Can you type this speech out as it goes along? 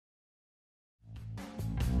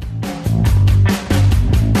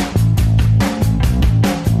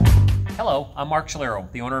Hello, I'm Mark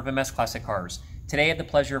Scholero, the owner of MS Classic Cars. Today I have the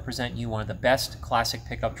pleasure of presenting you one of the best classic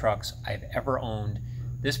pickup trucks I've ever owned.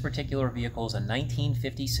 This particular vehicle is a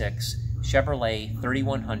 1956 Chevrolet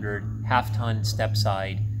 3100 half-ton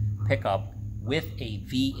stepside pickup with a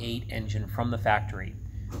V8 engine from the factory.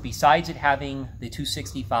 Besides it having the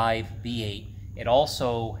 265 V8, it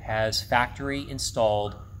also has factory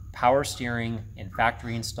installed power steering and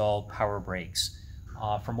factory installed power brakes.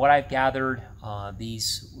 From what I've gathered,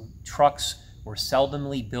 these trucks were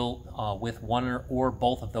seldomly built with one or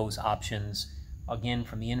both of those options. Again,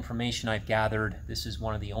 from the information I've gathered, this is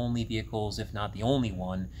one of the only vehicles, if not the only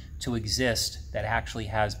one, to exist that actually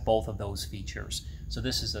has both of those features. So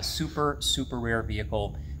this is a super, super rare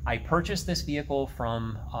vehicle. I purchased this vehicle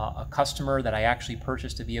from a customer that I actually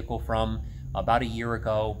purchased a vehicle from about a year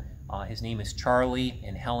ago. His name is Charlie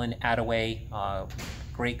and Helen Attaway,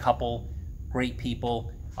 great couple. Great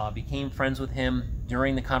people. Became friends with him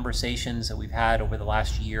during the conversations that we've had over the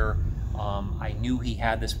last year. I knew he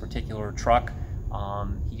had this particular truck.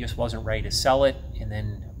 He just wasn't ready to sell it, and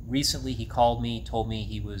then recently he called me, told me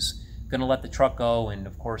he was going to let the truck go, and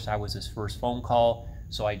of course I was his first phone call,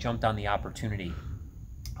 so I jumped on the opportunity.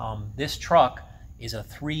 This truck is a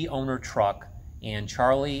 3-owner truck, and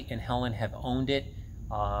Charlie and Helen have owned it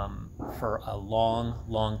for a long,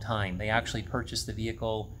 long time. They actually purchased the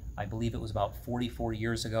vehicle, I believe it was about 44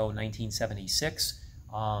 years ago, 1976,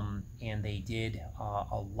 and they did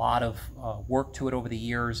a lot of work to it over the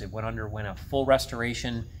years. It underwent a full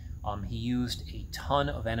restoration. He used a ton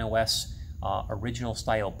of NOS original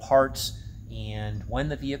style parts, and when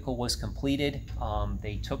the vehicle was completed,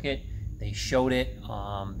 they took it, they showed it.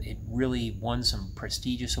 It really won some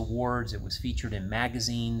prestigious awards. It was featured in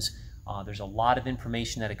magazines. There's a lot of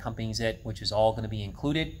information that accompanies it, which is all going to be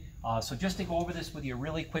included. So just to go over this with you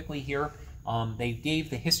really quickly here, they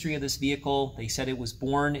gave the history of this vehicle. They said it was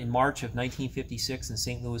born in March of 1956 in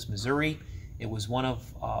St. Louis, Missouri. It was one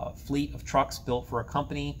of a fleet of trucks built for a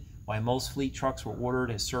company. While most fleet trucks were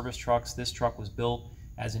ordered as service trucks, this truck was built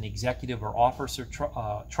as an executive or officer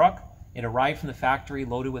truck. It arrived from the factory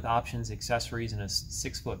loaded with options, accessories, and a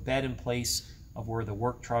 6-foot bed in place of where the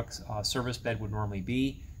work truck's service bed would normally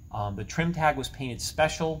be. The trim tag was painted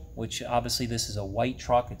special, which obviously this is a white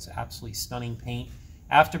truck. It's absolutely stunning paint.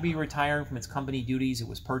 After being retired from its company duties, it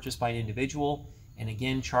was purchased by an individual. And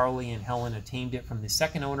again, Charlie and Helen obtained it from the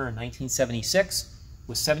second owner in 1976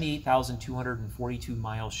 with 78,242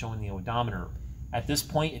 miles showing the odometer. At this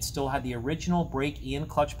point, it still had the original brake and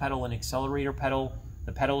clutch pedal and accelerator pedal.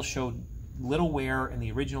 The pedals showed little wear, and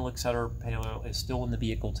the original accelerator pedal is still in the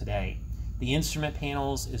vehicle today. The instrument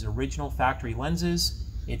panels is original factory lenses.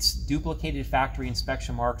 Its duplicated factory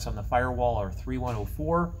inspection marks on the firewall are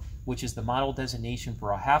 3104, which is the model designation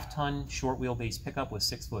for a half-ton short wheelbase pickup with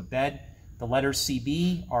 6-foot bed. The letters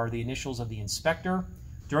CB are the initials of the inspector.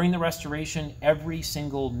 During the restoration, every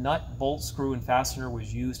single nut, bolt, screw, and fastener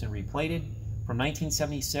was used and replated. From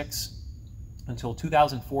 1976 until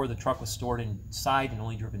 2004, the truck was stored inside and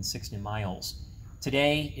only driven 60 miles.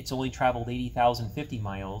 Today, it's only traveled 80,050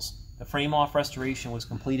 miles. The frame-off restoration was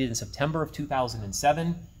completed in September of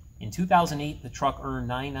 2007. In 2008, the truck earned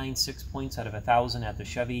 996 points out of 1,000 at the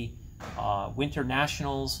Chevy Winter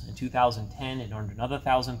Nationals. In 2010, it earned another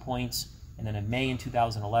 1,000 points. And then in May in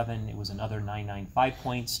 2011, it was another 995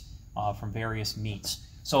 points from various meets.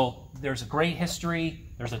 So there's a great history.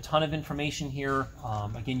 There's a ton of information here.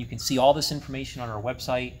 Again, you can see all this information on our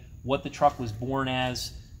website, what the truck was born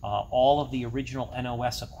as, all of the original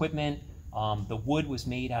NOS equipment. The wood was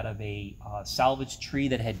made out of a salvaged tree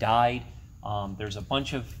that had died. There's a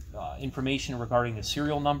bunch of information regarding the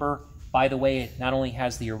serial number. By the way, it not only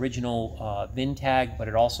has the original VIN tag, but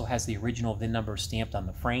it also has the original VIN number stamped on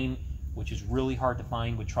the frame, which is really hard to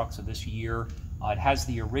find with trucks of this year. It has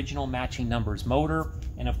the original matching numbers motor,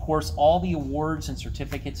 and of course all the awards and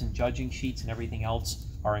certificates and judging sheets and everything else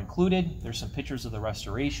are included. There's some pictures of the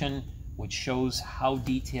restoration, which shows how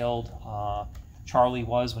detailed Charlie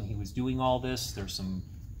was when he was doing all this. There's some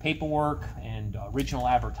paperwork and original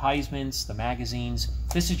advertisements, the magazines.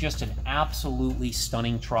 This is just an absolutely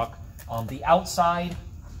stunning truck. The outside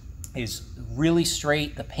is really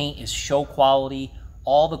straight. The paint is show quality.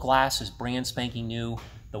 All the glass is brand spanking new.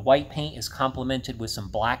 The white paint is complemented with some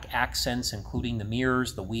black accents, including the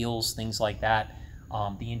mirrors, the wheels, things like that.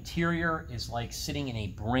 The interior is like sitting in a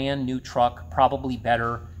brand new truck, probably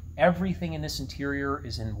better. Everything in this interior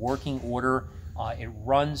is in working order. It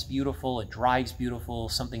runs beautiful, it drives beautiful,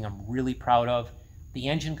 something I'm really proud of. The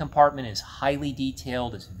engine compartment is highly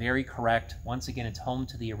detailed, it's very correct. Once again, it's home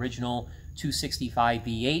to the original 265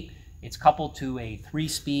 V8. It's coupled to a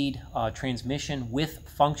 3-speed transmission with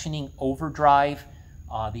functioning overdrive.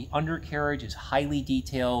 The undercarriage is highly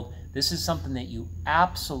detailed. This is something that you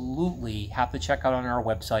absolutely have to check out on our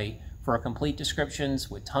website. For complete descriptions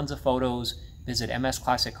with tons of photos, visit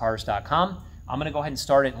msclassiccars.com. I'm going to go ahead and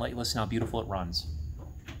start it and let you listen how beautiful it runs.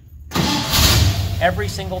 Every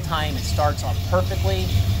single time it starts off perfectly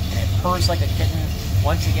and it purrs like a kitten.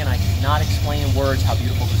 Once again, I cannot explain in words how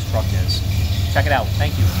beautiful this truck is. Check it out.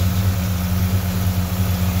 Thank you.